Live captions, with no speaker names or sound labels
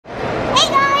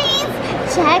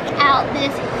check out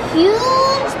this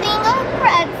huge thing of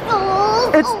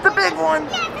pretzels. It's the big one.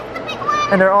 Yes, it's the big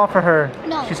one. And they're all for her.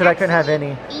 No, she said I couldn't have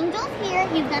any. Angel's here.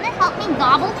 He's gonna help me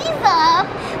gobble these up.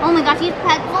 Oh my gosh, these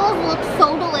pretzels look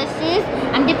so delicious.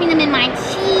 I'm dipping them in my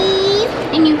cheese.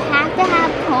 And you have to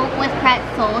have Coke with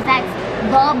pretzels. That's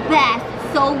the best.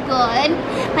 So good.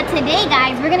 But today,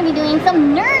 guys, we're gonna be doing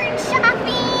some nerd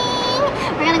shopping.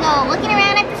 We're gonna go looking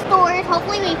around at the stores.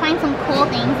 Hopefully we find some cool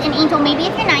things. And Angel, maybe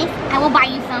if you're nice, I will buy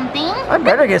you something. I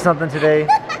better get something today.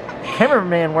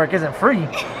 Cameraman work isn't free.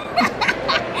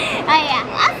 Oh yeah,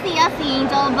 I'll see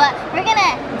Angel, but we're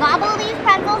gonna gobble these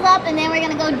pretzels up and then we're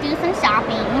gonna go do some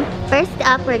shopping. First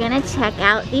up, we're gonna check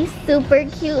out these super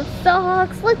cute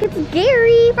socks. Look, it's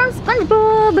Gary from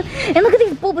SpongeBob. And look at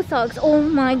these boba socks. Oh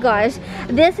my gosh.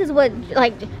 This is what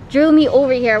like drew me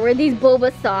over here, were these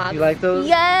boba socks. You like those?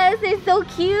 Yes, they're so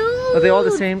cute. Are they all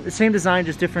the same design,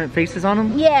 just different faces on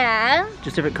them? Yeah.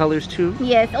 Just different colors too?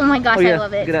 Yes, oh my gosh, yeah. I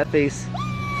love it. Look at that face.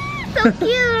 So cute.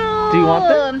 Do you want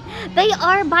them? They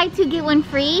are buy two get one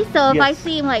free, so if I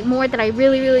see like more that I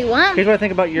really want. Here's what I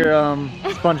think about your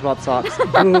SpongeBob socks.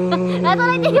 That's what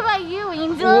I think about you,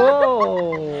 Angel.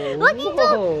 Whoa. Look,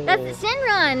 Angel, that's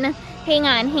Shinron. Hang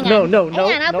on. No. Hang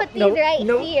on, I'll put these right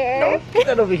here. No, put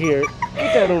that over here. Put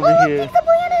that over here. Pizza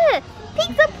Planet.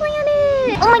 Pizza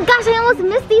Planet. Oh my gosh, I almost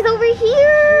missed these over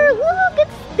here. Look,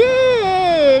 it's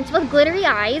Stitch with glittery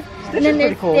eyes. Stitch and then is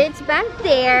there's pretty cool. Stitch back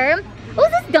there. Oh,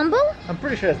 is this Dumbo? I'm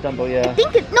pretty sure it's Dumbo, yeah. I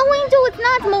think it's, no, Angel, it's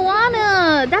not. It's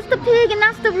Moana. That's the pig and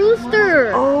that's the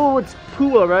rooster. Oh, it's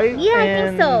Pua, right? Yeah, I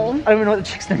think so. I don't even know what the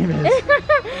chick's name is.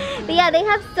 But yeah, they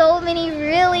have so many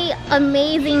really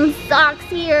amazing socks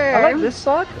here. I like this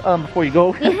sock, before you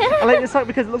go. I like this sock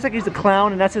because it looks like he's a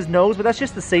clown and that's his nose, but that's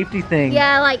just the safety thing.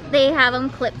 Yeah, like they have them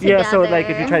clipped together. Yeah, so like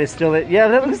if you try to steal it, yeah,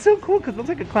 that looks so cool because it looks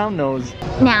like a clown nose.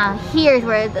 Now, here's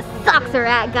where the socks are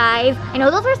at, guys. I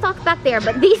know those are socks back there,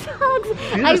 but these socks,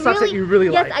 These are the socks that you really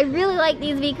like. Yes, I really like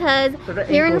these because the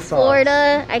here in ankle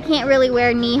Florida, I can't really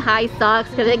wear knee-high socks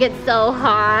because it gets so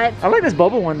hot. I like this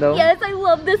boba one though. Yes, I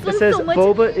love this one so much. It says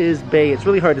boba is bae. It's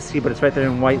really hard to see, but it's right there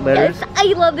in white letters. Yes, I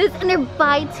love this, and they're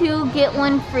buy two get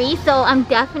one free. So I'm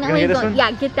definitely going.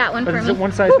 Yeah, get that one for me. Is it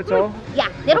one size fits all? Yeah,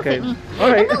 it'll fit me. All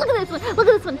right. And then look at this one. Look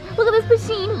at this one. Look at this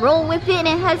machine. Roll with it, and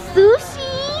it has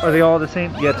sushi. Are they all the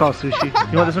same? Yeah, it's all sushi.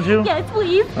 You want this one too? Yes,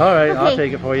 please. All right, I'll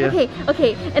take it for you.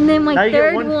 Okay. And then my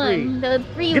third one, the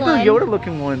free get one. the Yoda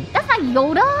looking one. That's not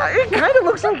Yoda. It kind of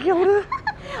looks like Yoda.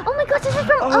 Oh my gosh, this is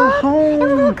from Up. Home.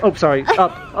 And look. Oh, sorry.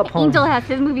 Up home. Angel has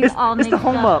his movies all mixed It's the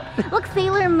home up. Look,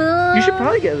 Sailor Moon. You should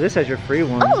probably get this as your free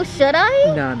one. Oh, should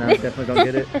I? No, definitely don't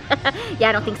get it. Yeah,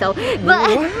 I don't think so. But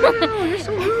wow, you're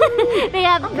so rude. they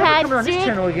have on this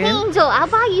channel again. Angel, I'll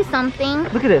buy you something.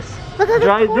 Look at this. Look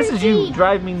at this is you.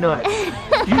 Drive me nuts.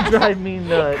 You drive me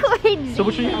nuts. So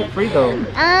which one you get free though?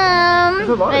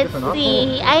 Let's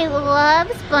see. I love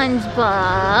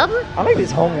SpongeBob. I like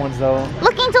these home ones though.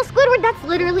 Look, Angel, Squidward. That's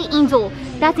literally Angel.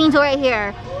 That's Angel right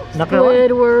here. Not gonna lie.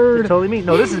 Squidward. It's totally me.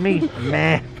 No, this is me.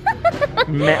 Meh.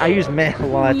 Meh. I use meh a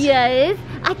lot. Yes.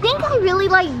 I think I really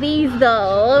like these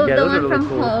though. Yeah, the those one are really from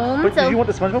cool. home. But So, did you want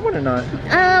the SpongeBob one or not?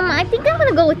 I think I'm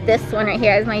gonna go with this one right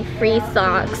here as my free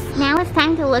socks. Now it's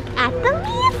time to look at the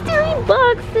mystery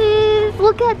boxes.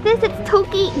 Look at this, it's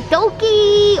Toki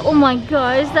Doki. Oh my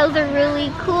gosh, those are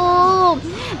really cool.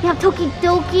 We have Toki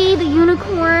Doki, the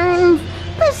unicorns,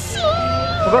 the sheep.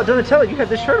 What about Donatella? You have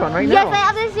this shirt on right now. Yes, I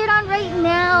have this shirt on right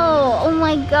now. Oh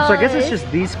my gosh. So I guess it's just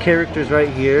these characters right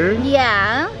here.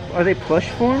 Yeah. Are they plush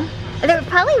form? They're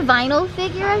probably vinyl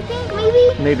figure, I think,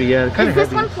 maybe. Maybe, yeah. Kind of Is this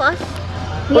heavy. one plush?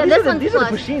 Oh, Yeah, this one's these are the plush.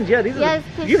 Pushins. Yeah, these are. Yes,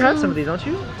 You have Pushins. some of these, don't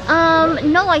you?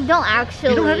 No, I don't actually.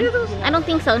 You don't have any of those? I don't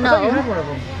think so, I thought no. you had one of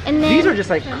them. And then These are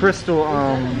just like crystal.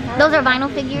 those are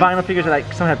vinyl figures? Vinyl figures are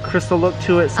like some have crystal look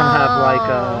to it, some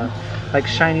have like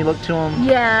shiny look to them.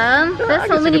 Yeah, I there's guess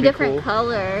so it many could be different cool.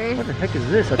 colors. What the heck is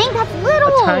this? I think that's little.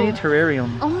 A tiny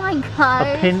terrarium. Oh my A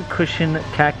gosh. pin cushion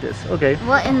cactus. Okay.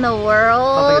 What in the I don't think it's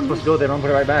world? supposed to go there. I'm gonna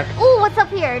put it right back. Oh, what's up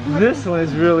here? This one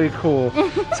is really cool.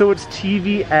 So it's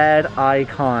TV ad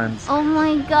icons. Oh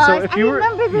my gosh, So if you I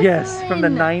remember this yes, one. from the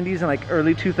 90s and like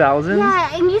early 2000s.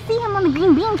 Yeah, and you see him on the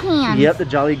green bean can. Yep, the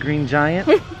Jolly Green Giant.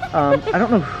 I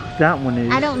don't know who that one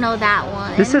is. I don't know that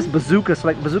one. This says bazooka, so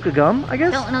like bazooka gum, I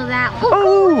guess? Don't know that.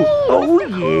 Oh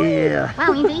Cuddly. yeah.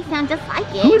 Wow, Angel, you sound just like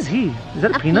it. Who is he? Is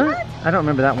that a peanut? peanut? I don't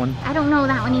remember that one. I don't know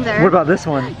that one either. What about this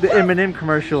one? The M&M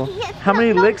commercial. Yes, How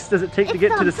many no, licks does it take to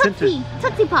get to the center?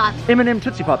 Tootsie Pop. M&M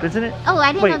Tootsie Pop, isn't it? Oh,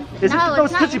 I didn't Wait, know. is it? No,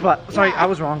 it's not. Tootsie Pop. Sorry, Yeah. I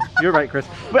was wrong. You're right, Chris.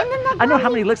 But And then that I know guy- how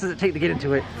many licks does it take to get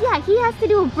into it. Yeah, he has to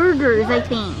do burgers, I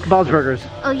think. Bob's Burgers.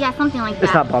 Oh yeah, something like that.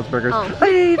 It's not Bob's Burgers. Oh.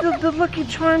 Hey, the Lucky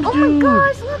Charms Oh dude. my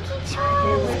gosh, Lucky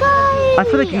Charms, guys. I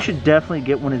feel like you should definitely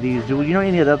get one of these. Do you know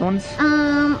any of the other ones?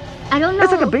 I don't know.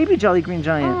 It's like a baby Jolly Green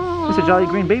Giant. Aww. It's a Jolly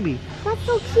Green baby. That's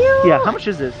so cute. Yeah, how much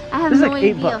is this? I have this is no like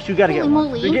idea. $8. You gotta get one.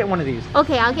 Moly. You get one of these.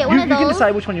 Okay, I'll get one of those. You can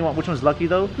decide which one you want. Which one's lucky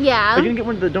though? Yeah. Are you gonna get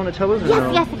one of the Donatellos or Yes,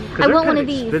 no? yes. I want one of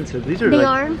these. Expensive. These are They like,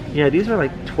 are? Yeah, these are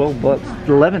like $12,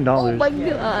 $11. Oh my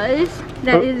gosh.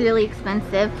 That is really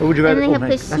expensive. What would you rather? And Oh, they have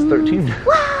nice. That's 13.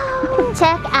 Wow!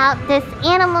 Check out this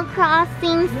Animal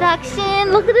Crossing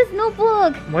section. Look at this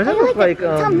notebook. Why does that look like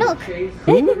Tom Nook.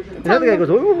 Who? Another guy goes.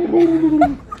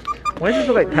 "Ooh." Why does this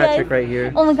look like Patrick right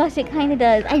here? Oh my gosh, it kind of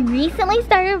does. I recently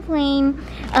started playing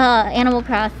Animal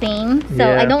Crossing, so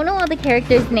Yeah. I don't know all the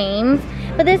characters' names.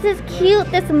 But this is cute,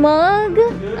 this mug.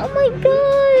 Oh my Look at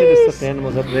the gosh. stuffed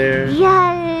animals up there.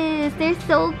 Yes, they're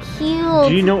so cute.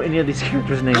 Do you know any of these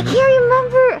characters' names? I can't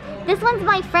remember. This one's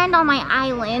my friend on my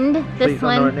island. This don't know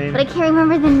one, her name? but I can't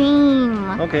remember the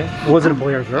name. Okay. Was it a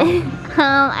boy or a girl?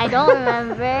 I don't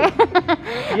remember.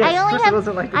 Chris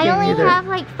doesn't like the I game only either. have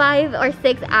like 5 or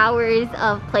 6 hours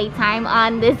of playtime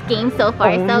on this game so far.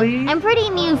 Only? So I'm pretty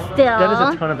new still. That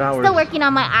is a ton of hours. Still working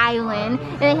on my island.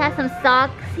 And they have some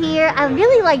socks here. I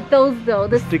really like those though.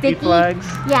 The Sticky flags?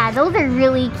 Yeah, those are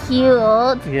really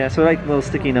cute. Yeah, so like little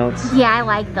sticky notes. Yeah, I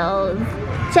like those.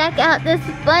 Check out this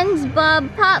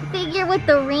SpongeBob pop figure with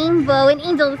the rainbow, and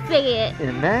Angel, say it.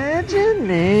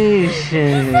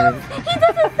 Imagination. He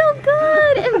does it so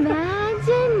good.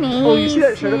 Imagination. Oh, you see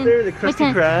that shirt up there? The Krusty Which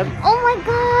one? Krab? Oh my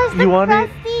gosh, the You want it?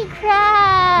 Krusty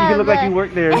Krab. You can look like you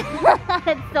work there.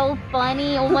 That's so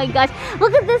funny. Oh my gosh.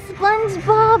 Look at this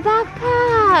SpongeBob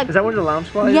backpack. Is that one of the lounge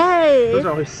supplies? Yes. Those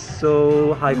are always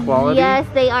so high quality. Yes,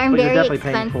 they are But very you're definitely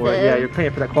expensive. paying for it. Yeah, you're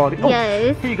paying for that quality. Oh,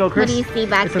 Yes. Here you go, Chris. What do you see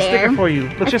back it's there? It's a sticker for you.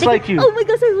 Looks just like you. Oh my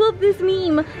gosh, I love this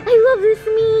meme. I love this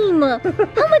meme.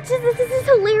 How much is this? This is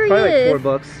hilarious.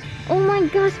 Probably like $4. Oh my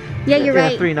gosh. Yeah, you're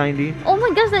right. $3.90. Oh my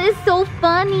gosh, that is so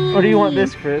funny. Or do you want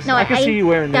this, Chris? No, I can see you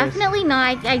wearing this. Definitely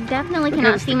not. I definitely Look at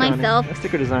cannot the see sticker on it. myself A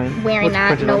sticker design. wearing Let's that.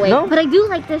 print it No out. way. No? But I do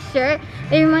like this shirt.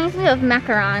 It reminds me of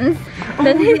macarons. Oh,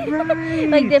 right.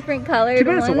 Like different colors. Too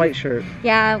bad it's a white shirt.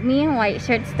 Yeah, me and white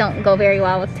shirts don't go very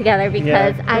well together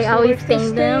because I Crystal always likes to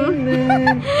stain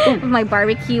them. with my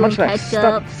barbecue and Much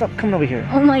ketchup. Stop coming over here.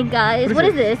 Oh my gosh, what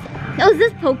is this? Oh, is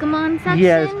this Pokemon section?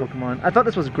 Yeah, it's Pokemon. I thought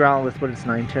this was Growlithe, but it's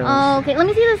Ninetales. Oh, okay. Let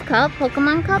me see this cup.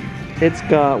 Pokemon cup. It's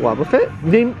got Wobbuffet.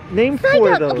 Name four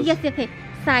of Psyduck. those. Okay, yes, okay.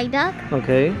 Psyduck.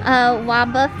 Okay.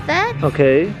 Wobbuffet.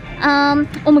 Okay.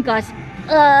 Oh my gosh.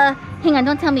 Hang on,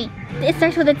 don't tell me. It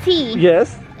starts with a T.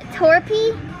 Yes.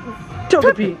 Torpy.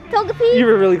 Togepi. Togepi. You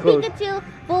were really close. Pikachu.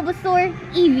 Bulbasaur.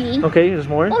 Eevee. Okay, there's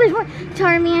more. Oh, there's more.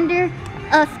 Charmander.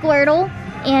 Squirtle.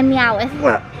 And Meowth.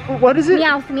 What is it?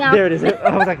 Meowth. Meowth. There it is.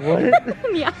 I was like, what?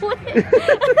 Meowth.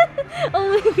 Oh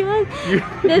my god.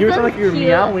 You This sound like you're cute.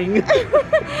 meowing.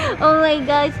 Oh my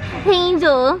gosh. Hey,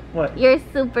 Angel. What? You're a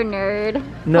super nerd.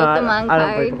 No, Pokemon I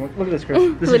don't cards. play Pokemon. Look at this, Chris.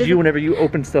 This What is is you it? whenever you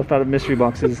open stuff out of mystery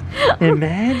boxes.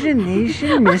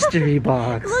 Imagination mystery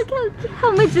box. Look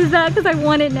how much is that? Because I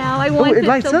want it now. I want it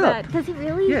lights so up. bad. Does it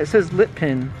really? Yeah, it says lip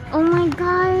pin. Oh my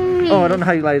gosh. Oh, I don't know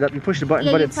how you light it up. You push the button,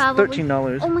 Yeah, but you it's probably-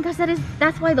 $13. Oh my gosh,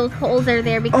 that's why those holes are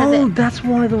there because Oh, that's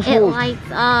why those it holes. lights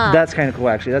up. That's kind of cool,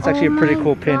 actually. That's actually Oh a pretty my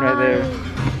cool pin right there.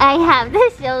 gosh. I have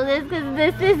to show this because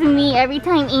this is me every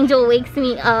time Angel wakes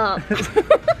me up.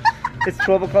 It's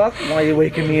 12 o'clock. Why are you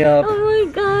waking me up? Oh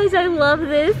my gosh, I love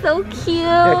this. So cute.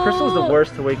 Yeah, Crystal's the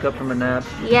worst to wake up from a nap.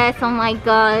 Yes, oh my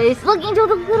gosh. Look, Angel,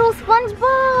 the little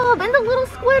SpongeBob and the little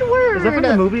Squidward. Is that from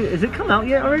the movie? Is it come out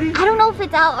yet already? I don't know if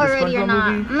it's out The already or SpongeBob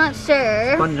not. movie? I'm not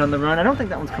sure. Sponge on the Run. I don't think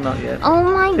that one's come out yet. Oh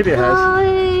my Maybe it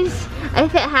gosh.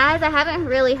 If it has, I haven't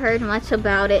really heard much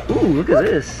about it. Ooh, look at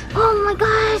this. Oh my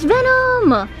gosh,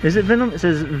 Venom! Is it Venom? It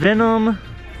says Venom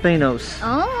Thanos.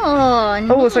 Oh, neat.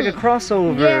 Oh, it's like a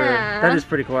crossover. Yeah. That is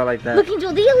pretty cool. I like that. Look,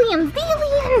 Angel, the aliens! The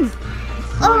aliens!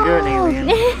 Oh, you're an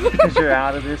alien. Because you're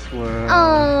out of this world.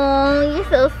 Oh, you're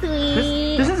so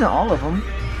sweet. This isn't all of them.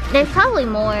 There's probably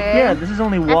more. Yeah, this is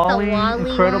only That's the Wally,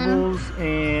 Wally Incredibles,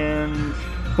 and...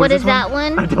 What this is that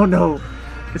one? I don't know.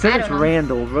 It says I it's don't know.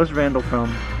 Randall. Where's Randall from?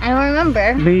 I don't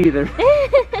remember. Me either.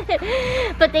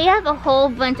 But they have a whole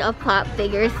bunch of pop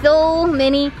figures. So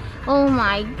many. Oh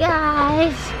my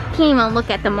gosh. Can't even look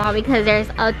at them all because there's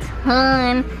a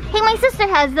ton. Hey, my sister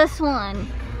has this one.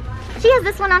 She has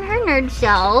this one on her nerd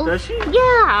shelf. Does she?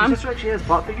 Yeah. Your sister actually has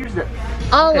pop figures that...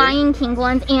 All Okay. Lion King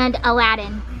ones and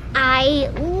Aladdin. I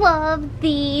love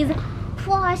these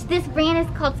plush. This brand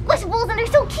is called Squishables and they're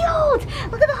so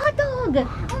cute. Look at the hot dog.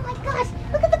 Oh my gosh.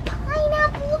 Look at the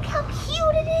pineapple. Look how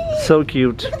cute it is. So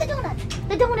cute. Look at the donut.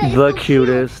 The donut is The so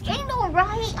cutest. Cute. I know,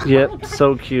 right? Oh Yep, my gosh.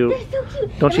 so cute. They're so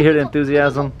cute. Don't And you hear the look at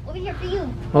enthusiasm? Over here for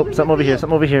you. Oh, something over here,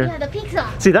 something over here. Yeah, the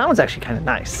pizza. See, that one's actually kind of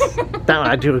nice. That one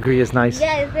I do agree is nice.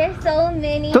 Yes, there's so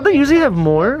many. Don't they usually have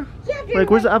more? Yeah,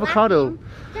 like, where's the avocado?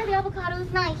 Yeah, the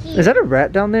avocado's not here. Is that a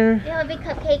rat down there? They have a big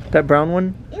cupcake. That brown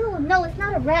one? Ew, no, it's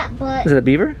not a rat, but... Is it a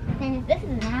beaver? This is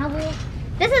an owl.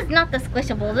 This is not the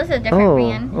Squishable. This is a different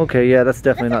brand. Okay, yeah, that's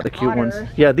definitely That's not the an cute otter. ones.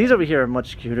 Yeah, these over here are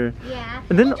much cuter. Yeah.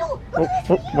 And then, Look at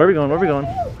this where are we going? Where are we going?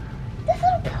 This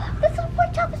little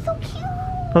pork chop is so cute.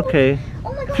 Okay.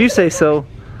 Oh my gosh. If you say so.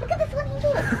 Look at this one,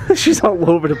 Angel. She's all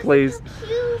over the place. So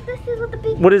cute. This is what the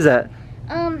big... What is that?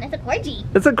 It's a corgi.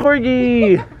 It's a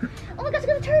corgi. Oh my gosh, look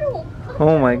at the turtle.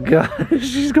 Oh my gosh,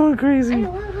 she's going I crazy.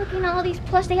 love looking at all these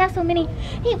plush. They have so many.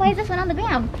 Hey, why is this one on the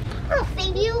ground? I'll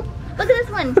save you. Look at this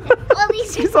one. All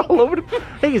these. She's all over the...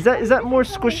 Hey, is that more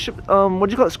squish... what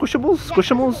do you call it? Squishables?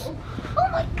 Squishimals? Oh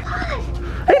my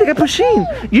gosh. Hey, they got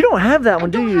Pusheen. You don't have that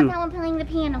one, do I don't you? have that one playing the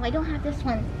piano. I don't have this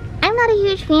one. I'm not a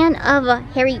huge fan of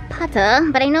Harry Potter,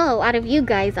 but I know a lot of you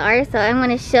guys are, so I'm going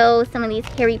to show some of these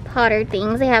Harry Potter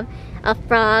things. They have a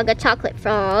frog, a chocolate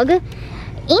frog.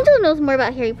 Angel knows more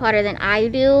about Harry Potter than I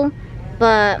do,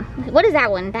 but what is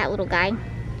that one? That little guy?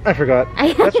 I forgot.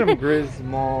 That's from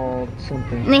Griswold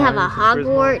something. And they have a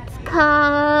Hogwarts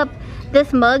cup.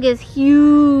 This mug is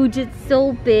huge. It's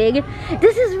so big.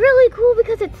 This is really cool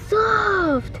because it's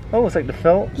soft. Oh, it's like the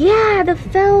felt? Yeah, the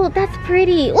felt. That's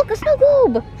pretty. Look, a snow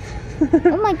globe.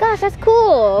 Oh my gosh, that's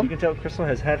cool. You can tell Crystal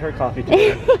has had her coffee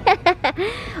today.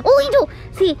 Oh, Angel,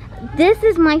 see, this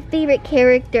is my favorite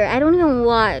character. I don't even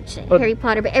watch Harry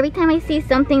Potter, but every time I see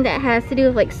something that has to do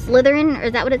with like Slytherin, or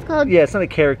is that what it's called? Yeah, it's not a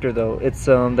character though. It's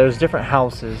there's different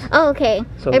houses. Oh, okay.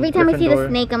 So every time I see the Gryffindor.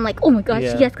 snake, I'm like, oh my gosh,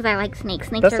 Yeah. yes, because I like snakes.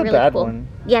 Snakes That's are a really bad cool. one.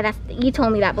 Yeah, you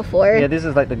told me that before. Yeah, this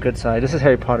is like the good side. This is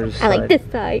Harry Potter's I side. like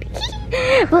this side.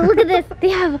 But look at this. They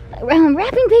have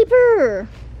wrapping paper.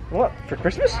 What, for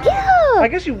Christmas? Yeah. I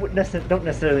guess you don't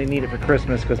necessarily need it for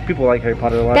Christmas because people like Harry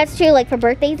Potter a lot. That's true, like for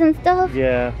birthdays and stuff.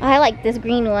 Yeah. I like this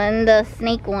green one, the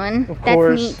snake one. Of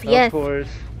course. That's neat. Yes. Of course.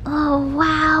 Oh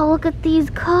wow, look at these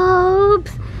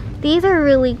cups. These are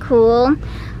really cool.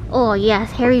 Oh yes,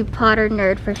 Harry Potter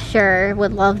nerd for sure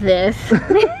would love this.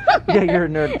 Yeah, you're a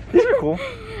nerd. These are cool.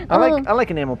 I like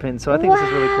enamel pins, so I think this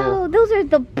is really cool. Those are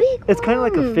the big ones. It's kind of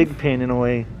like a fig pin in a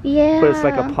way. Yeah. But it's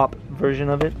like a pop version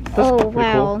of it. That's oh pretty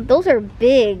wow, cool. those are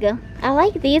big. I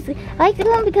like these. I like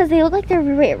them because they look like they're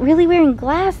really wearing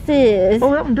glasses.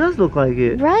 Oh, that one does look like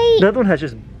it. Right? The other one has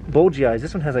just bulgy eyes.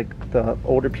 This one has like the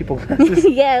older people glasses.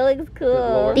 Yeah, it looks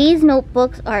cool. These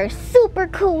notebooks are super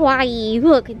kawaii.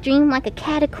 Look, dream like a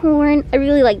catacorn. I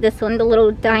really like this one, the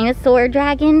little dinosaur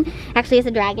dragon. Actually, it's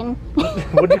a dragon.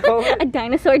 What do you call it? A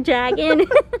dinosaur dragon.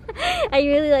 I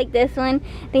really like this one.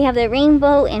 They have the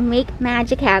rainbow and make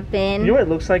magic happen. You know what it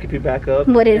looks like if you back up?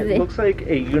 What is it? It looks like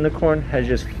a unicorn has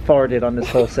just farted on this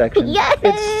whole section. Yes!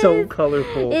 It's so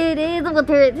colorful. It is. Well,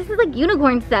 this is like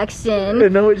unicorn section.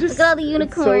 No, it just, look at all the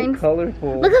unicorns. It's so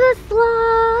colorful. Look at the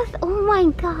sloth. Oh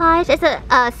my gosh. It's a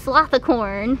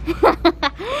slothicorn.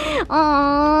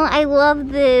 Oh, I love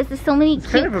this. There's so many It's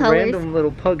cute kind of a colors. random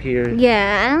little pug here.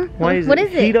 Yeah. Why is What it?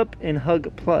 is it? Heat up and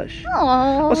hug plush. Oh.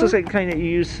 Also, it's like kind of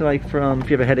used like from if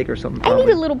you have a headache or something. I need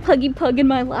a little puggy pug in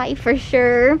my life for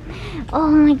sure. Oh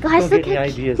my gosh. Don't Look get any at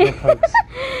ideas, no pugs.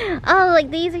 Oh, like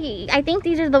these are, I think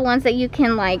these are the ones that you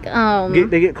can like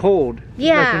They get cold.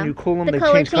 yeah. Like when you cool them, the they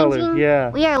color change color. changing. Yeah.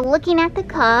 We are looking at the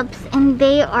cups and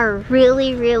they are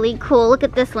really cool. Look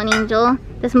at this one, Angel.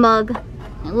 This mug.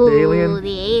 Ooh, The alien?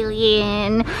 The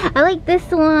alien. I like this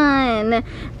one.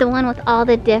 The one with all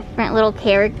the different little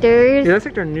characters. Yeah, that's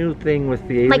like their new thing with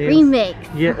the aliens. Like remix.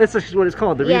 Yeah, that's actually what it's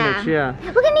called, the remix, yeah.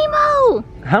 Look at Nemo!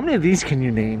 How many of these can you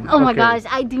name? Oh my Okay. gosh,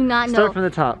 I do not know. Start from the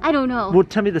top. I don't know. Well,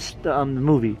 tell me the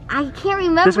movie. I can't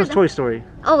remember. This one's Toy Story.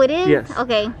 Oh, it is? Yes.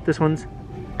 Okay. This one's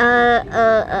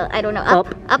I don't know.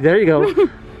 Up. There you go.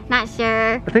 Not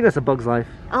sure. I think that's A Bug's Life.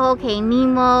 Oh, okay,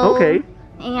 Nemo. Okay.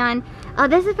 And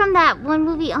this is from that one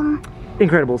movie.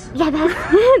 Incredibles. Yeah,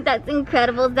 that's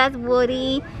Incredibles. That's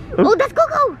Woody. Oh, that's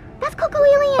Coco. That's Coco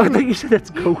Alien. I thought you said that's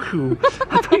Goku.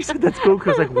 I thought you said that's Goku. I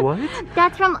was like, what?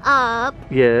 That's from Up.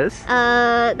 Yes.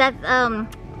 That's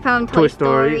from Toy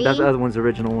Story. That's the other one's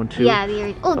original one too.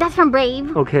 Yeah, oh, that's from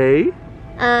Brave. Okay.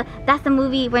 That's the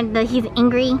movie when he's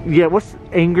angry. Yeah, what's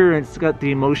anger and it's got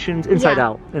the emotions? Inside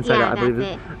Out. Inside Out, I believe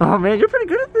that's it. Oh man, you're pretty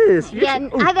good at this. Yeah, I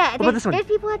bet. What about this one? There's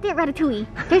people out there, Ratatouille.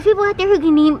 There's people out there who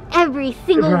can name every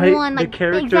single Right, one, the like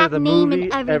character, exact the name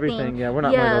movie, and everything. Yeah, we're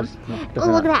not one of those. No, Oh,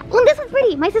 definitely look not. at that. Oh, this one's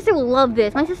pretty. My sister will love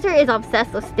this. My sister is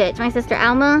obsessed with Stitch. My sister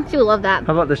Alma, she will love that.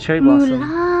 How about this cherry blossom?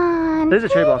 Mulan. There's a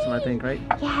cherry blossom, I think, right?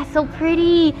 Yeah, so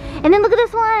pretty. And then look at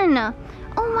this one.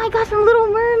 Oh my gosh, from Little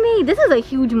Mermaid. This is a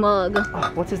huge mug.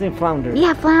 Oh, what's his name? Flounder.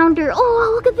 Yeah, Flounder.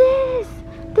 Oh, look at this.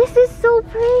 This is so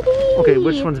pretty. Okay,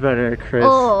 which one's better, Cris?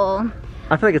 Oh.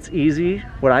 I feel like it's easy.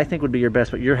 What I think would be your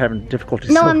best, but you're having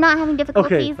difficulties. No, so. I'm not having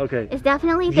difficulties. Okay. It's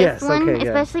definitely this one,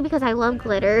 especially because I love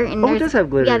glitter. And it does have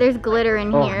glitter. Yeah, there's glitter in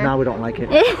here. Oh, now we don't like it.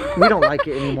 We don't like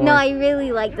it anymore. No, I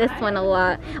really like this one a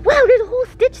lot. Wow, there's a whole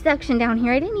Stitch section down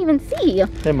here. I didn't even see.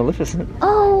 They're Maleficent.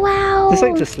 Oh, wow. This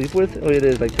like to sleep with? Oh, it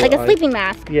is like a sleeping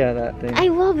mask. Yeah, that thing. I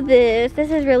love this.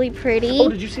 This is really pretty. Oh,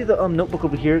 did you see the notebook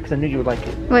over here? Because I knew you would like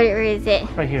it. Where is it?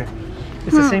 Right here.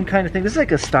 It's the same kind of thing. This is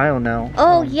like a style now.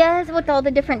 Oh, yes, with all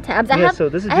the different tabs. I have a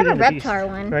Reptar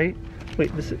one. Right?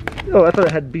 Wait, this is... Oh, I thought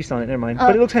it had Beast on it. Never mind.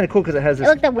 But it looks kind of cool because it has this...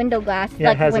 It looks like window glass. Yeah,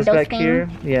 like it has this back here.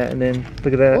 Yeah, and then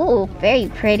look at that. Oh, very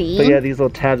pretty. But yeah, these little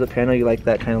tabs up here. I know you like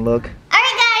that kind of look. Alright,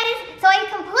 guys. So I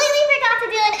completely forgot to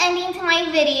do an ending to my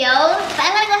video. But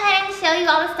I'm going to go ahead and show you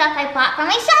all the stuff I bought for my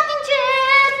shopping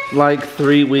trip. Like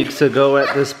 3 weeks ago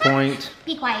at this point.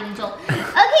 Be quiet, Angel. Okay,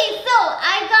 so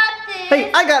I got this.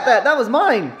 Hey, I got that. That was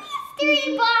mine.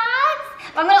 Mystery box.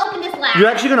 I'm gonna open this last. You're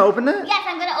actually gonna open that? Yes,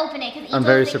 I'm gonna open it. I'm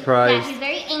very surprised. Yeah, she's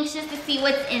very anxious to see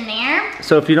what's in there.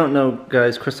 So if you don't know,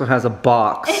 guys, Crystal has a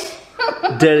box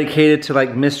dedicated to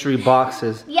like mystery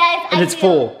boxes. Yes, and it's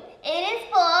full. It is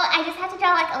full. I just have to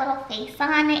draw like a little face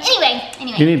on it.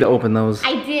 Anyway. You need to open those.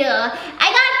 I do. I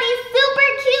got these super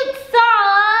cute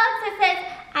socks. It says,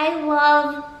 I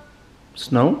love...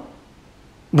 Snow?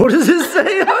 What does it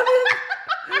say on it?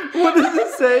 What does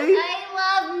it say?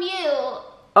 I love Mew.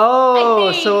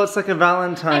 Oh, so it's like a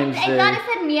Valentine's Day. I thought it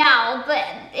said meow, but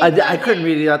I couldn't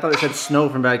read it. I thought it said snow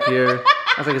from back here.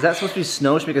 I was like, is that supposed to be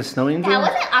snow? Should we make a snow angel? That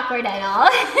wasn't awkward at all.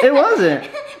 It wasn't.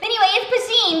 But anyway, it's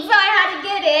Pasheen, so I had to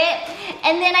get it.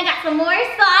 And then I got some more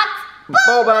socks.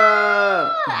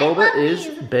 Boba! Boba is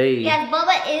babe. Yes,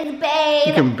 Boba is babe.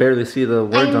 You can barely see the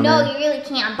words on there. I know, you really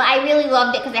can't, but I really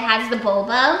loved it because it has the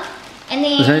boba. And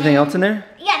then... Is there anything else in there?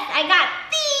 Yes, I got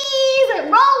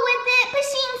these. Roll with it.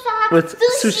 Pasheen socks. With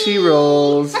sushi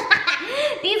rolls.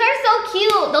 These are so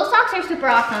cute. Those socks are super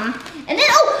awesome. And then,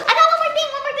 oh, I got one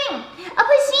more thing. A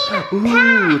Pasheen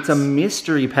patch. Ooh, it's a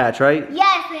mystery patch, right?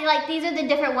 Yes, these are the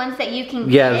different ones that you can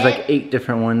get. Yeah, there's like 8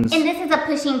 different ones. And this is a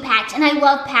Pasheen patch, and I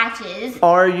love patches.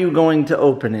 Are you going to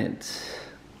open it?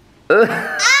 No.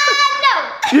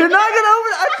 You're not gonna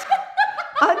open it?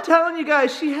 I'm telling you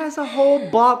guys, she has a whole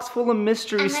box full of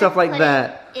mystery stuff like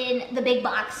that. In the big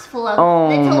box full of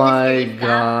oh my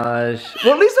gosh.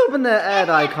 Well, at least open the ad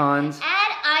icons.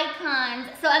 Add icons.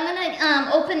 So I'm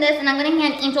gonna open this and I'm gonna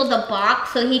hand Angel the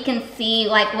box so he can see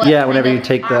like what. Yeah, whenever you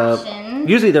take options.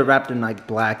 usually they're wrapped in like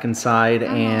black inside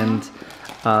and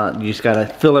you just gotta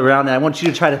fill around that. I want you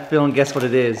to try to fill and guess what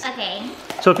it is. Okay.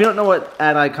 So if you don't know what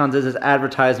ad icons is, it's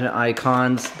advertisement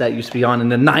icons that used to be on in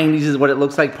the 90s is what it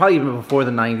looks like. Probably even before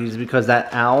the 90s because that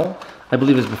owl, I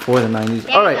believe, is before the 90s.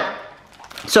 There all right.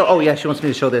 So, oh yeah, she wants me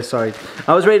to show this, sorry.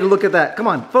 I was ready to look at that. Come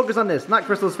on, focus on this, not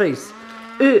Crystal's face.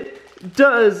 It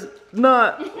does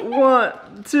not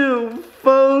want to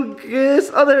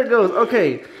focus. Oh, there it goes.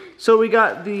 Okay, so we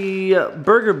got the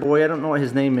Burger Boy. I don't know what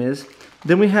his name is.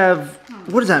 Then we have,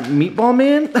 what is that, Meatball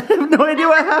Man? I have no idea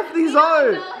what half these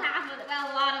are.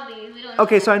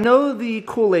 Okay, so I know the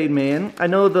Kool-Aid Man. I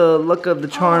know the Luck of the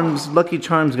Charms, Lucky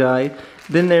Charms guy.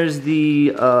 Then there's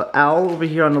the owl over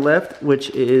here on the left, which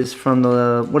is from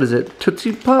the, what is it,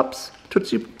 Tootsie Pops?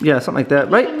 Tootsie, yeah, something like that,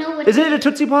 right? Is it a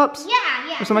Tootsie Pops?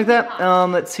 Yeah. Or something like that?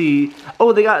 Let's see.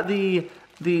 Oh, they got the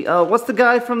what's the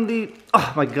guy from the,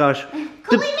 oh my gosh.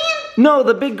 Kool-Aid Man? No,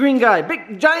 the big green guy. Big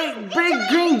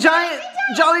green giant,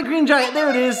 Jolly Green Giant, there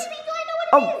it is.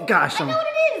 Oh gosh. I know what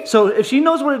it is. So if she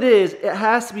knows what it is, it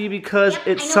has to be because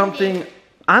it's something,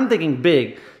 I'm thinking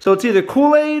big. So it's either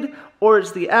Kool-Aid, or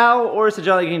it's the owl, or it's the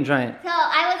Jolly Green Giant. So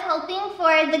I was hoping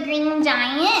for the Green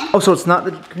Giant. Oh, so it's not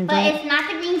the Green Giant? But it's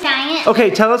not the Green Giant. Okay,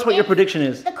 tell us what your prediction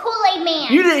is. The Kool-Aid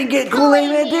Man. You didn't get Kool-Aid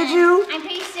Man, did you? I'm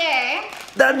pretty sure.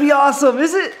 That'd be awesome.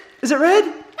 Is it? Is it red?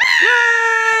 Yay!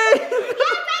 Yes, I got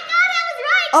it. I was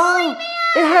right. Oh,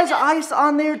 it has ice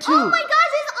on there too. Oh my gosh,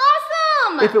 it's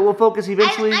awesome. If it will focus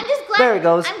eventually. I'm just glad. There it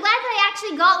goes. I'm glad that I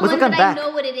actually got Let's one look on that back. I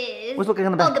know what it is. Let's look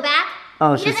on the back. Oh, the back?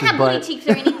 Oh, he it's just doesn't his have butt. booty cheeks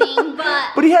or anything,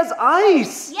 but... But he has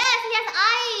ice. Yes, he has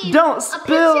ice. Don't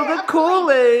spill the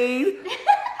Kool-Aid.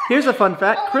 Here's a fun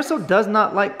fact. Oh, Crystal does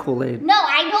not like Kool-Aid. No,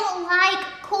 I don't like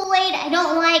Kool-Aid. I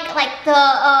don't like the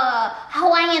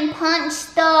Hawaiian Punch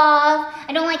stuff.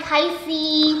 I don't like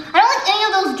Hi-C. I don't like any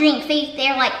of those drinks.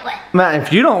 They're like, what? Man,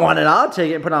 if you don't want it, I'll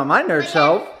take it and put it on my nerd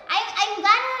shelf. I'm glad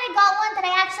that I got one that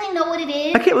I actually know what it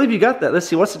is. I can't believe you got that. Let's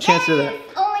see, what's the chance of that?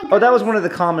 Oh my god. Oh, that was one of the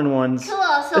common ones. Cool.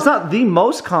 So, it's not the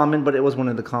most common, but it was one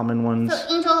of the common ones. So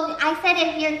Angel, I said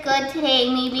if you're good today,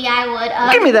 maybe I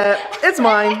would. Give me that. It's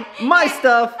mine. My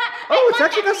stuff. Oh, it's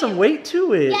actually got some weight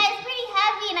to it. Yeah, it's pretty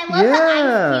heavy. I love the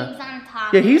ice cubes on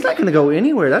top. Yeah, he's not gonna go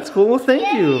anywhere. That's cool. Well, thank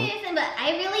you. But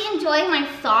I really enjoy my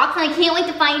socks, and I can't wait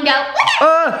to find out.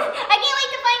 I can't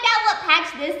wait to find out what patch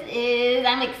this is.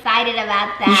 I'm excited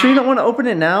about that. You sure you don't want to open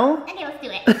it now? Okay, let's do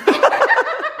it.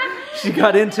 She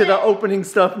got into the opening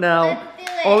stuff now. Let's do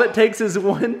it. All it takes is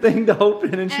one thing to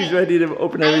open, and she's ready to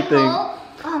open everything.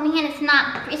 Oh man, it's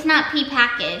not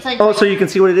pre-packaged. Oh, so you can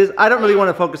see what it is? I don't really want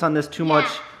to focus on this too much,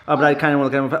 but I kind of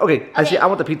want to look at it. Okay, I see. I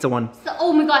want the pizza one. So,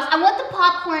 oh my gosh, I want the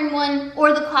popcorn one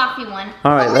or the coffee one.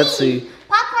 All right, let's see.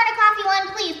 Popcorn or coffee one,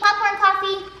 please. Popcorn,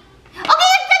 coffee.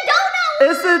 Okay, it's the donut one.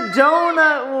 It's the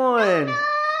donut one.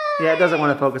 Yeah, it doesn't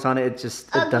want to focus on it. It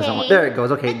doesn't want. There it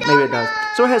goes. Okay, maybe it does.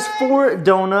 So it has 4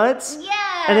 donuts.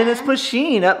 Yeah. And then it's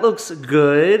machine. That looks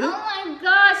good. Oh my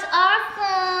gosh,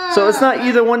 awesome. So it's not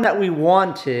either one that we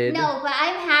wanted. No, but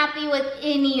I'm happy with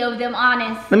any of them,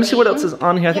 honestly. Let me see what else is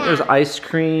on here. I think there's ice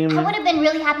cream. I would have been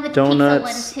really happy with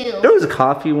donuts. the pizza one too. There was a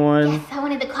coffee one. Yes, I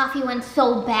wanted the coffee one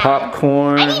so bad.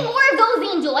 Popcorn. I need more of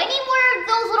those, Angel. I need more of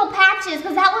those little patches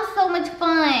because that was so much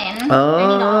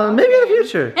fun. Maybe in the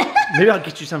future. Maybe I'll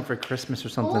get you some for Christmas or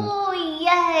something. Oh,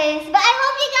 yes. But I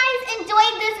hope you guys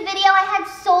enjoyed this video. I had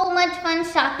so much fun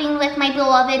shopping with my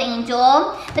beloved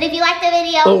Angel. But if you liked the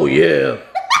video... Oh, yeah.